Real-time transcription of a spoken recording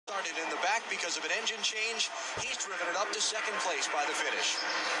started in the back because of an engine change. He's driven it up to second place by the finish.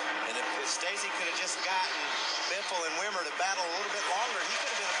 And if Stacy could have just gotten Biffle and Wimmer to battle a little bit longer, he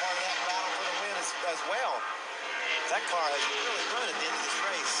could have been a part of that battle for the win as well. That car has really run at the end of this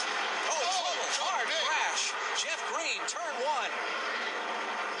race. Hard crash. Jeff Green, turn one.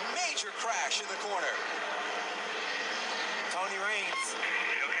 Major crash in the corner. Tony Raines.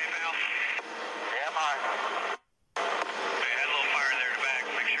 You okay, pal? Yeah, I'm all right. Hey, had a little fire there in the back.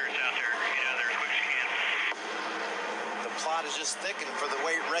 Make sure it's out there. Get out there as quick as you can. The plot is just thickened for the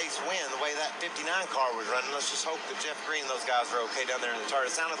race win, the way that 59 car was running. Let's just hope that Jeff Green and those guys are okay down there in the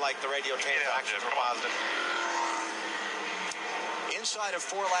turret. It sounded like the radio transactions were positive. Inside of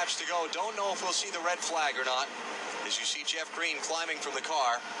 4 laps to go. Don't know if we'll see the red flag or not. As you see Jeff Green climbing from the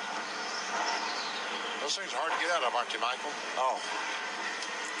car. Those things are hard to get out of, aren't you, Michael? Oh,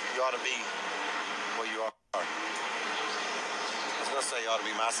 you ought to be, well, you are. I was going to say you ought to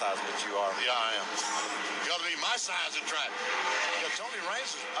be my size, but you are. Yeah, I am. You ought to be my size and track. Yeah, Tony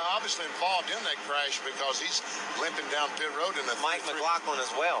Raines is obviously involved in that crash because he's limping down pit road in the Mike McLaughlin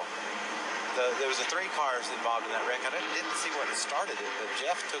as well. There was 3 cars involved in that wreck. I didn't see what started it, but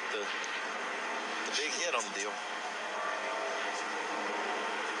Jeff took the big hit on the deal.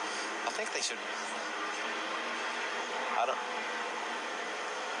 I think they should.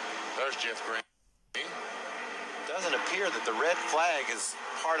 There's Jeff Green. Doesn't appear that the red flag is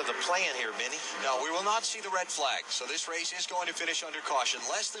part of the plan here, Benny. No, we will not see the red flag. So this race is going to finish under caution.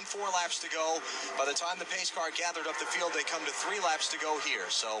 Less than 4 laps to go. By the time the pace car gathered up the field, they come to 3 laps to go here.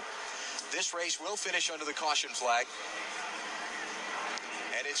 So this race will finish under the caution flag.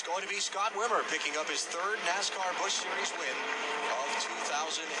 And it's going to be Scott Wimmer picking up his 3rd NASCAR Busch Series win of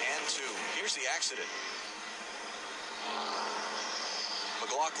 2002. Here's the accident.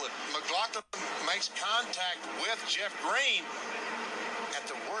 McLaughlin makes contact with Jeff Green at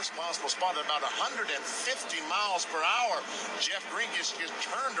the worst possible spot at about 150 miles per hour. Jeff Green gets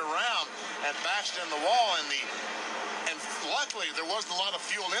turned around and bashed in the wall, and luckily there wasn't a lot of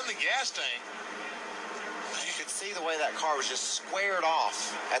fuel in the gas tank. You could see the way that car was just squared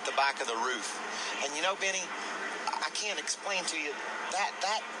off at the back of the roof. And you know, Benny, I can't explain to you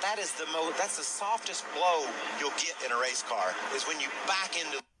that's the softest blow you'll get in a race car is when you back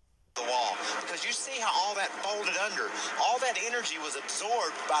into the wall, because you see how all that folded under, all that energy was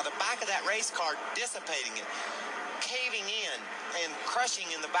absorbed by the back of that race car, dissipating it, caving in and crushing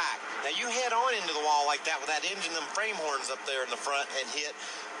in the back. Now you head on into the wall like that with that engine, them frame horns up there in the front, and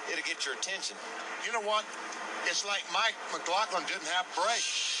it'll get your attention. You know what? It's like Mike McLaughlin didn't have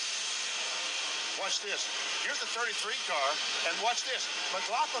brakes. Watch this. Here's the 33 car, and watch this.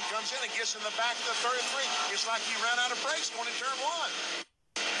 McLaughlin comes in and gets in the back of the 33. It's like he ran out of brakes going in turn 1.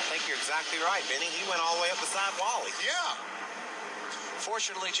 I think you're exactly right, Benny. He went all the way up beside Wally. Yeah.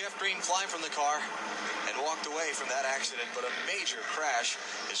 Fortunately, Jeff Green climbed from the car and walked away from that accident, but a major crash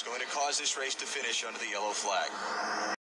is going to cause this race to finish under the yellow flag.